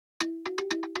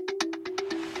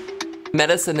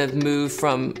Medicine has moved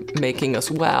from making us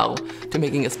well to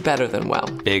making us better than well.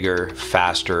 Bigger,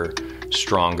 faster,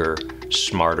 stronger,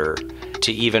 smarter,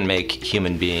 to even make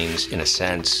human beings, in a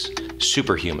sense,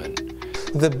 superhuman.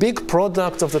 The big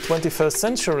product of the 21st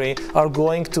century are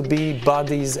going to be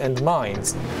bodies and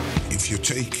minds. If you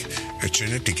take a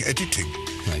genetic editing,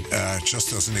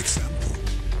 just as an example,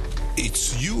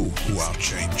 it's you who are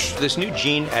changed. This new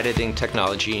gene editing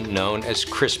technology known as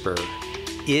CRISPR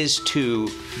is to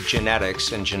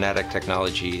genetics and genetic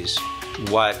technologies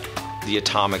what the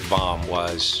atomic bomb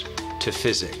was to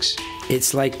physics.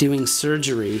 It's like doing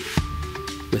surgery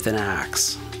with an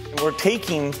axe. We're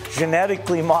taking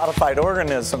genetically modified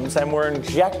organisms and we're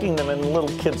injecting them in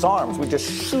little kids' arms. We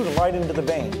just shoot them right into the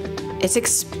vein. It's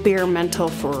experimental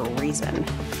for a reason.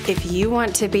 If you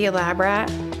want to be a lab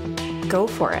rat, go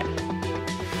for it.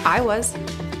 I was.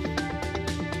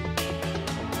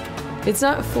 It's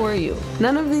not for you.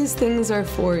 None of these things are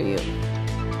for you.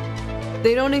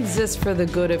 They don't exist for the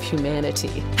good of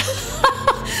humanity.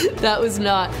 That was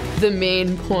not the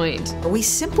main point. We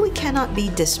simply cannot be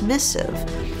dismissive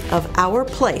of our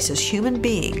place as human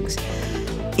beings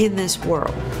in this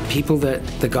world. People that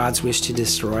the gods wish to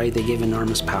destroy, they give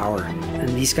enormous power. And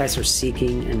these guys are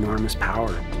seeking enormous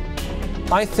power.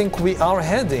 I think we are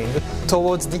heading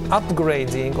towards the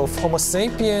upgrading of Homo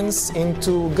sapiens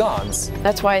into gods.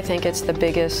 That's why I think it's the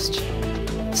biggest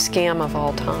scam of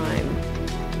all time.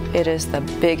 It is the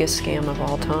biggest scam of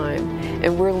all time,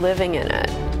 and we're living in it.